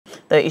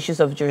the issues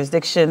of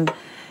jurisdiction.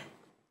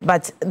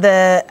 But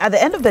at the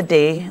end of the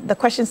day, the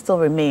question still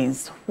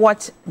remains,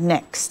 what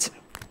next?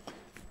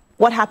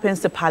 What happens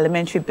to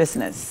parliamentary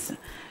business?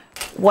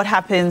 What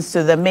happens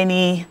to the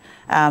many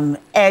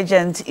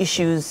urgent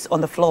issues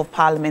on the floor of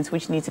Parliament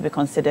which need to be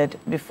considered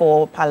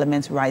before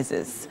Parliament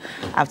rises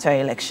after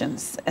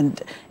elections?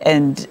 And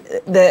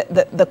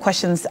the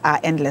questions are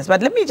endless.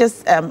 But let me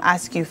just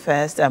ask you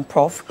first,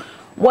 Prof,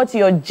 what's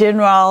your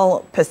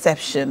general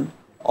perception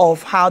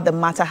of how the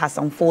matter has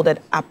unfolded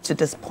up to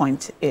this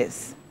point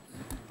is?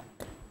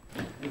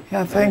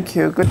 Yeah, thank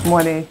you. Good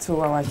morning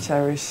to our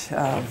cherished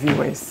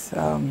viewers.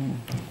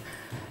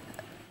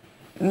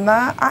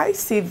 Now, I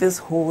see this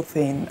whole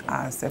thing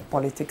as a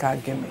political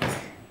gimmick.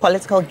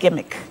 Political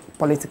gimmick?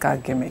 Political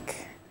gimmick.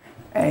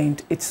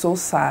 And it's so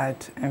sad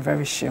and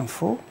very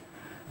shameful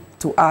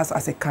to us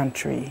as a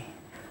country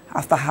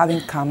after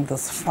having come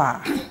this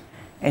far,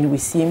 and we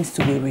seem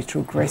to be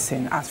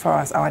retrogressing as far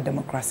as our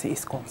democracy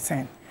is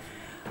concerned.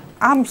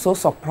 I'm so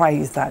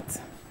surprised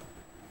that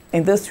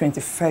in this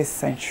 21st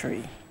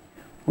century,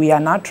 we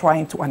are now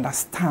trying to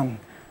understand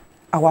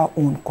our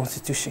own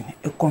constitution,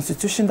 a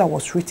constitution that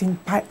was written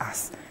by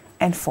us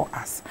and for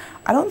us.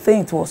 I don't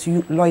think it was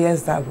you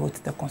lawyers that wrote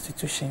the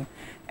constitution,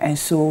 and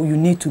so you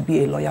need to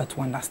be a lawyer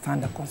to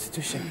understand the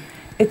constitution.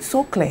 It's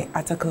so clear,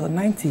 Article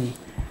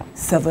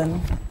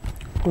 97,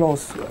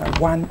 Clause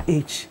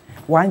 1H,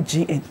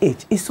 1G and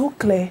H. It's so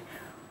clear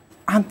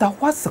under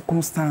what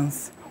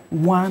circumstance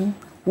one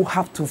will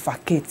have to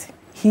vacate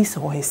his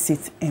or her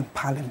seat in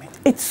Parliament.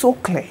 It's so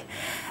clear.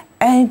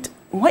 And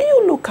when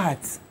you look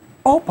at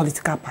all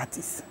political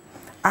parties,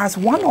 as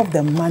one of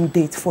the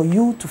mandates for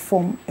you to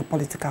form a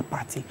political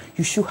party,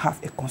 you should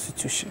have a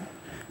constitution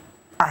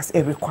as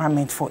a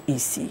requirement for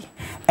EC.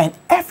 And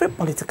every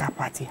political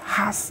party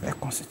has a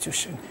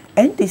constitution.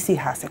 NDC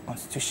has a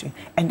constitution,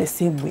 and the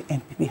same way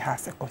NPP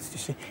has a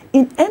constitution.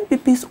 In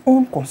NPP's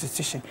own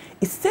constitution,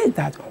 it said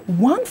that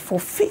one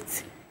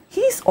forfeits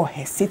his or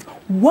her seat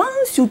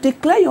once you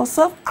declare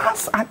yourself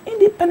as an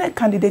independent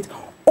candidate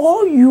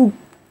or you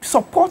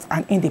support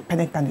an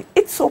independent candidate.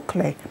 It's so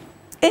clear.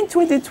 In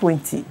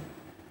 2020,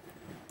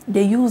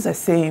 they used the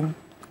same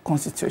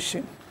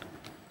constitution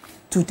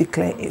to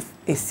declare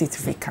a seat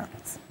vacant.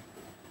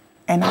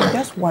 And I'm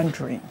just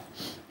wondering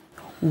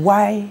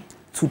why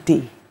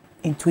today,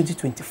 in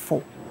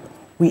 2024,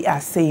 we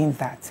are saying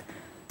that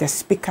the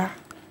Speaker,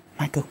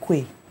 Michael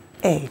Quay,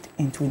 erred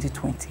in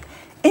 2020.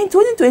 In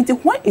 2020,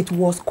 when it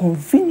was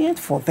convenient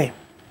for them,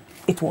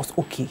 it was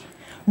okay.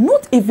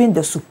 Not even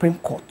the Supreme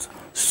Court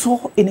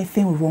saw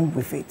anything wrong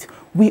with it.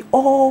 We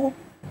all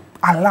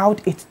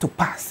allowed it to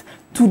pass.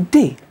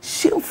 Today,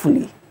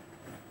 shamefully,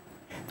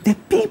 the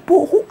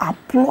people who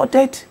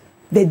applauded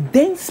the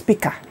then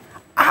Speaker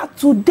are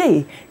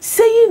today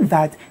saying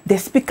that the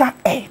Speaker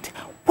erred.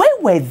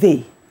 Where were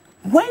they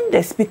when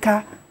the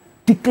Speaker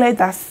declared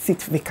that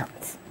seat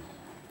vacant?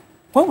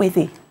 Where were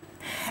they?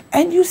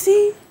 And you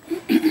see,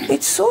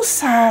 it's so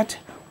sad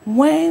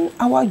when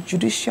our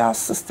judicial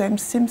system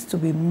seems to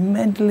be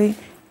meddling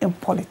in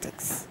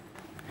politics.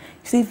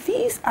 You see,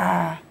 these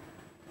are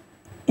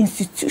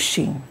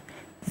institutions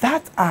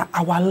that are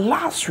our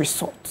last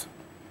resort.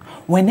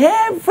 When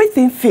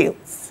everything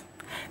fails,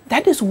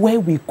 that is where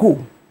we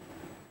go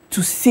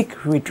to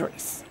seek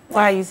redress.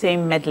 Why are you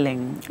saying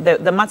meddling?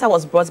 The matter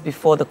was brought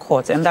before the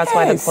court, and that's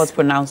why the court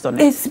pronounced on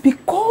it. It's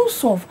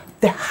because of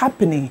the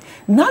happening.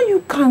 Now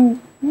you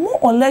can more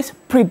or less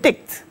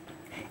predict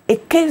a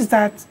case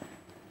that,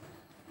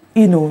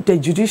 you know, the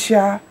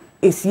judiciary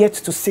is yet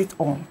to sit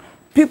on.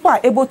 People are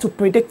able to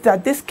predict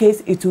that this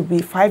case, it will be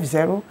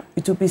 5-0,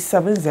 it will be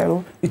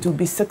 7-0, it will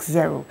be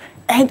 6-0.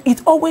 And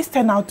it always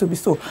turned out to be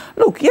so.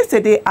 Look,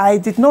 yesterday, I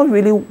did not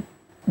really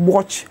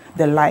watch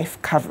the live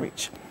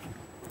coverage.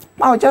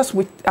 I was just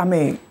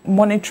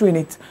monitoring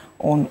it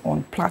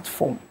on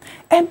platform.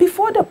 And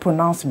before the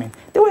pronouncement,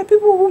 there were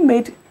people who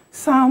made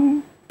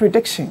some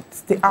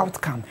predictions, the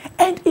outcome.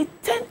 And it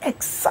turned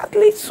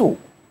exactly so.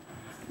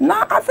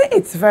 Now, I think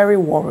it's very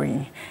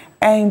worrying.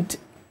 And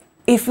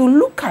if you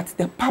look at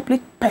the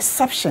public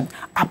perception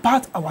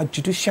about our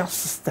judicial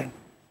system,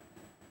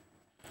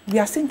 we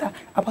are seeing that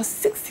about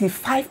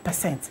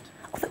 65%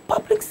 of the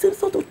public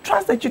seems not to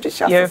trust the judicial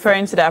system. You're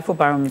referring to the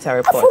Afrobarometer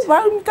report?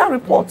 Afrobarometer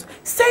report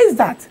says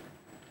that.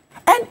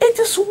 And it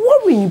is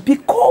worrying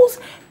because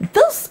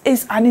this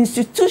is an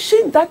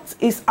institution that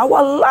is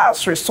our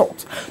last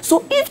resort.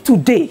 So if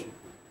today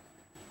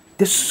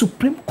the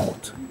Supreme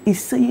Court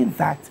is saying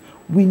that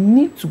we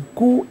need to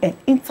go and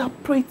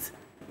interpret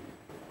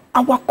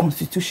our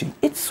constitution,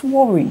 it's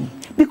worrying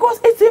because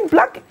it's in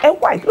black and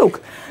white.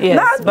 Look, yes,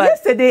 now, but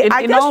yesterday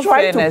I just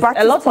tried to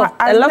practice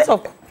a lot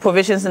of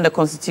provisions in the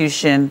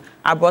constitution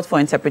are brought for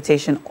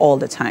interpretation all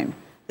the time.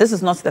 This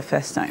is not the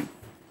first time.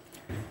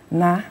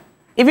 Nah.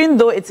 Even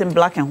though it's in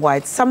black and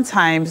white,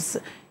 sometimes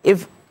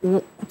if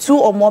two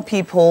or more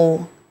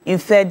people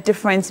infer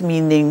different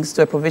meanings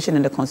to a provision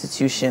in the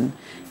constitution,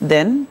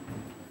 then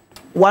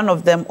one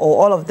of them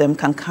or all of them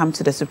can come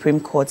to the Supreme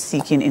Court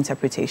seeking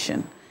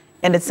interpretation.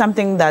 And it's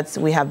something that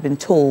we have been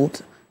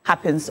told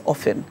happens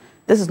often.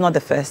 this is not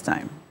the first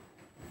time.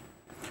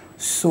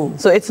 So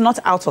it's not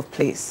out of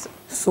place.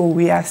 So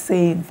we are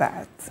saying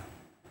that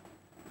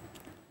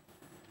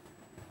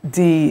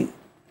the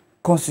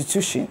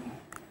Constitution,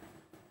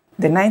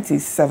 the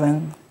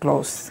 97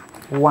 clause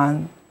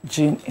 1,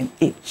 G and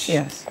H,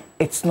 yes,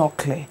 it's not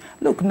clear.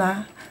 Look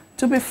now,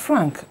 to be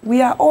frank,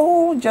 we are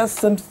all just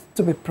seems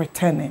to be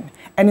pretending.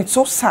 And it's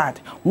so sad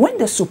when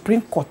the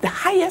Supreme Court, the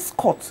highest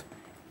court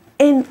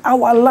in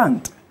our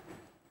land,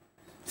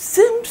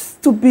 seems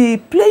to be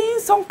playing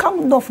some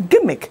kind of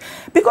gimmick.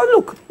 Because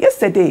look,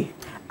 yesterday,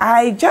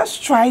 I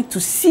just tried to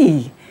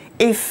see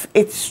if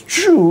it's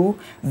true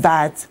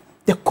that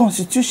the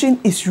Constitution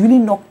is really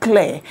not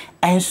clear.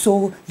 And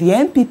so the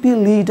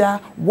NPP leader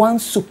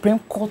wants Supreme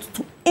Court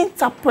to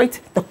interpret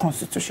the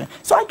Constitution.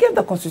 So I gave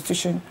the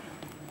Constitution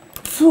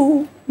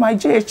to my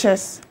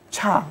JHS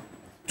child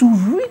to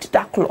read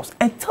that clause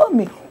and tell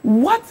me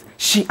what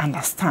she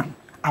understands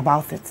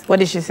about it. What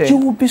did she say? You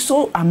will be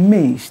so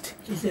amazed.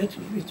 She said to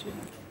read it.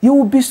 You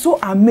will be so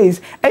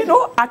amazed. And you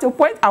know, at a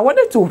point, I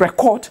wanted to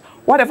record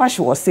whatever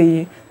she was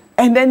saying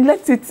and then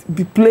let it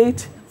be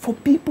played for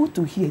people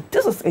to hear.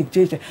 This is a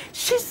JJ.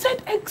 She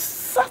said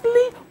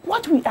exactly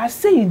what we are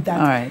saying, that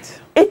all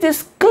right, it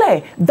is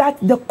clear that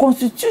the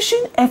Constitution,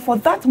 and for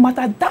that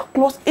matter, that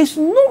clause is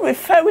not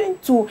referring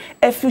to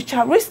a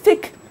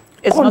futuristic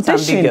condition. Not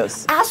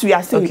ambiguous. As we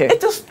are saying, okay,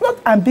 it is not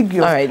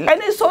ambiguous. All right.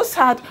 And it's so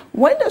sad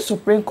when the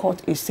Supreme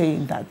Court is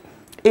saying that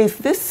if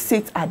these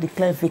seats are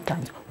declared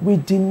vacant, we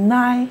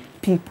deny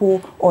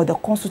people or the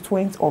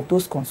constituents of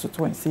those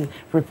constituency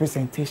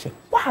representation.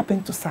 What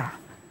happened to SAR?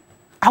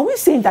 Are we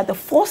saying that the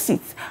 4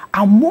 seats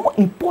are more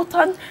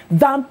important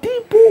than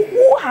people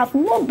who have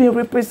not been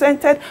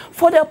represented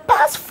for the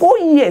past 4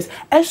 years?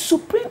 And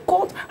Supreme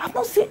Court have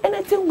not seen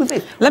anything with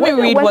it. Let me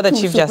read what the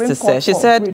Chief Justice said. She said,